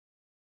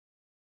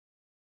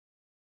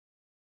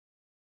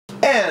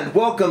And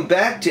welcome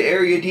back to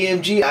Area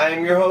DMG. I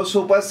am your host,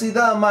 Phil Wesley,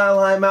 the Mile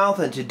High Mouth,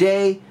 and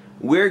today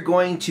we're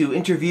going to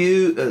we're going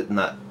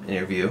to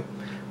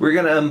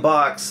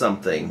unbox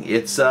something.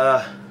 It's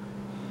kind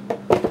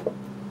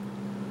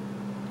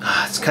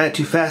of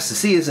too fast to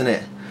see, isn't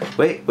it?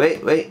 Wait.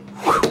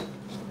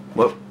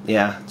 Whoop,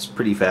 yeah, it's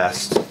pretty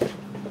fast.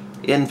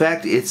 In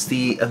fact, it's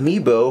the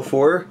Amiibo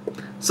for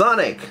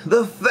Sonic,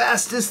 the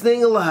fastest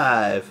thing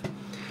alive.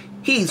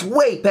 He's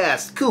way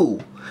past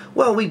cool.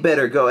 Well, we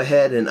better go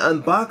ahead and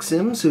unbox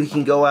him so he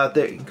can go out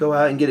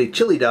and get a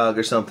chili dog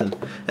or something.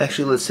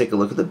 Actually, let's take a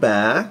look at the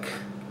back.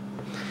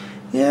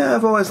 Yeah,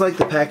 I've always liked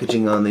the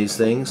packaging on these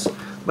things,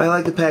 but I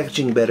like the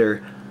packaging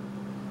better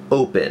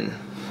open.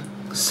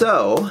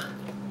 So,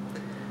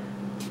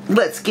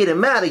 let's get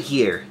him out of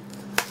here.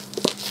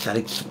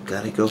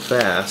 Gotta go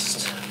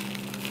fast.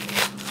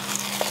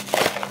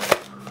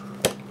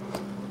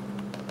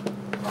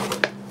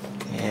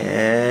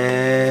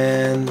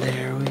 And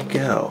there we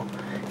go.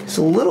 It's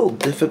a little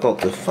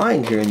difficult to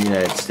find here in the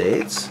United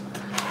States.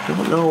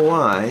 Don't know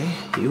why.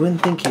 You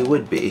wouldn't think he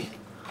would be.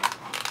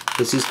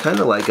 This is kind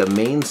of like a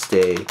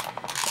mainstay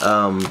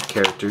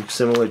character,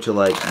 similar to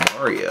like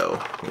Mario,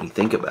 when you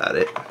think about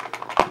it.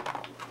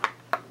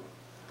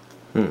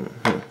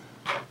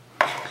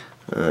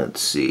 Let's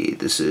see,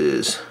 this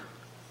is...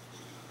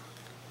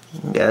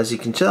 As you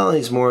can tell,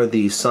 he's more of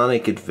the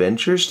Sonic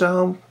Adventure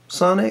style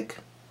Sonic.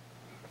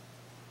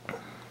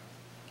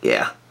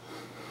 Yeah.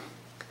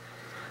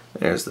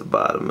 There's the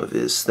bottom of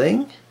his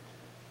thing.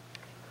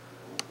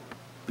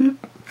 Boop.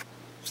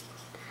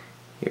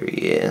 Here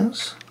he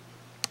is.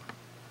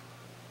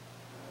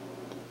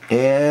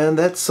 And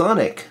that's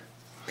Sonic.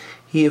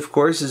 He, of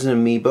course, is an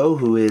Amiibo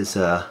who is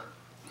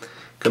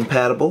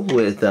compatible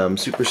with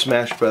Super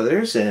Smash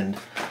Brothers and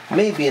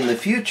maybe in the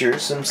future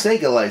some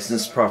Sega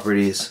licensed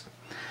properties.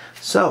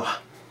 So,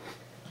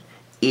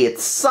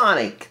 it's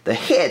Sonic the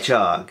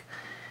Hedgehog.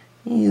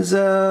 He's,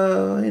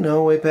 you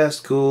know, way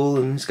past cool,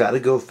 and he's got to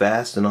go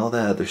fast and all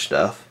that other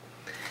stuff.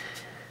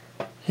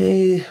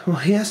 He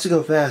has to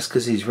go fast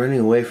because he's running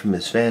away from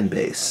his fan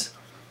base.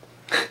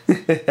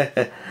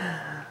 It's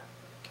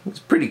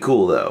pretty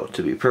cool, though,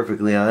 to be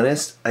perfectly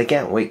honest. I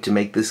can't wait to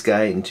make this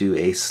guy into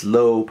a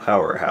slow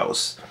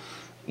powerhouse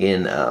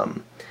in,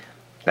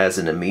 as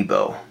an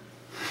Amiibo.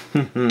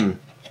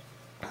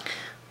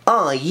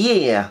 Oh,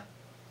 yeah!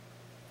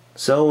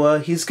 So,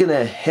 he's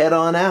gonna head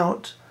on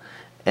out.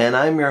 And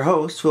I'm your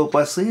host, Phil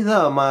Wesley,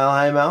 the Mile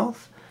High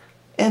Mouth,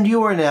 and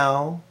you are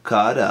now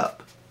caught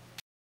up.